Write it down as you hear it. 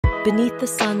Beneath the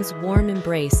sun's warm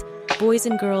embrace, boys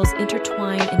and girls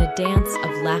intertwine in a dance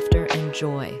of laughter and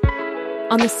joy.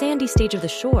 On the sandy stage of the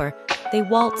shore, they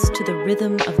waltz to the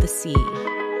rhythm of the sea.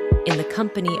 In the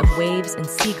company of waves and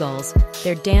seagulls,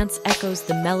 their dance echoes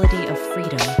the melody of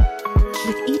freedom.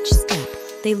 With each step,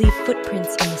 they leave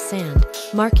footprints in the sand,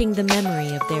 marking the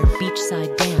memory of their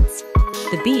beachside dance.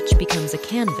 The beach becomes a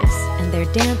canvas, and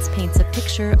their dance paints a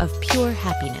picture of pure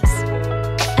happiness.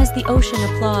 As the ocean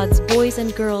applauds, boys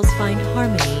and girls find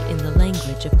harmony in the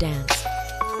language of dance.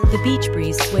 The beach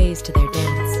breeze sways to their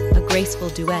dance, a graceful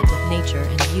duet of nature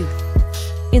and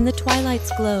youth. In the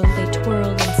twilight's glow, they twirl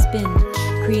and spin,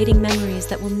 creating memories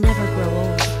that will never grow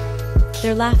old.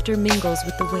 Their laughter mingles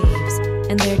with the waves,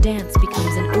 and their dance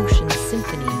becomes an ocean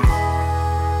symphony.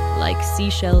 Like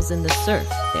seashells in the surf,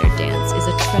 their dance is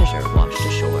a treasure washed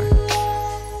ashore.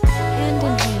 Hand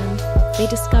in hand, they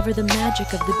discover the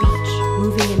magic of the beach,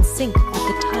 moving in sync with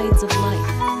the tides of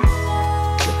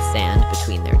life. With sand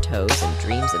between their toes and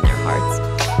dreams in their hearts,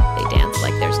 they dance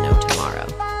like there's no tomorrow.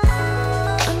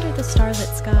 Under the starlit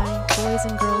sky, boys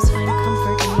and girls find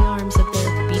comfort in the arms of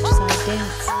their beachside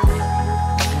dance.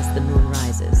 As the moon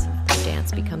rises, their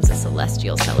dance becomes a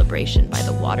celestial celebration by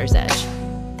the water's edge.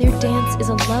 Their dance is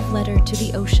a love letter to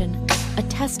the ocean, a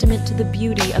testament to the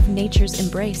beauty of nature's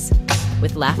embrace.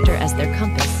 With laughter as their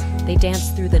compass, they dance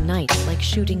through the night like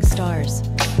shooting stars.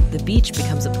 The beach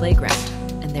becomes a playground,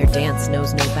 and their dance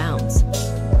knows no bounds.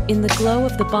 In the glow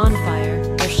of the bonfire,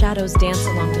 their shadows dance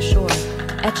along the shore,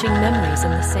 etching memories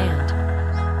in the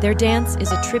sand. Their dance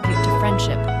is a tribute to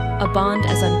friendship, a bond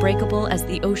as unbreakable as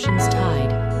the ocean's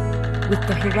tide. With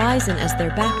the horizon as their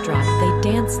backdrop,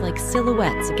 they dance like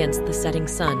silhouettes against the setting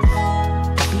sun.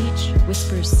 The beach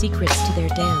whispers secrets to their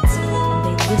dance,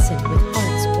 and they listen with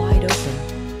hearts wide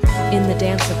open. In the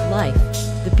dance of life,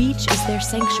 the beach is their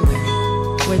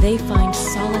sanctuary, where they find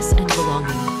solace and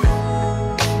belonging.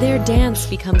 Their dance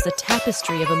becomes a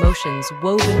tapestry of emotions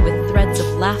woven with threads of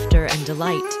laughter and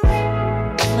delight.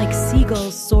 Like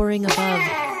seagulls soaring above,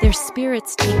 their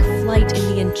spirits take flight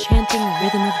in the enchanting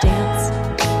rhythm of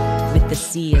dance. With the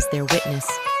sea as their witness,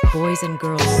 boys and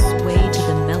girls sway to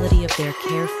the melody of their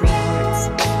carefree hearts.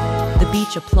 The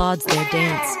beach applauds their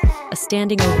dance, a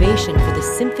standing ovation for the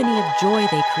symphony of joy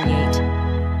they create.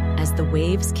 As the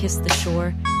waves kiss the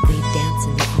shore, they dance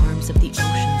in the arms of the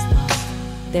ocean's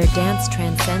love. Their dance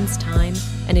transcends time,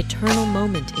 an eternal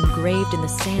moment engraved in the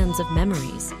sands of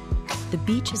memories. The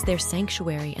beach is their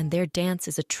sanctuary, and their dance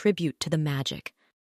is a tribute to the magic.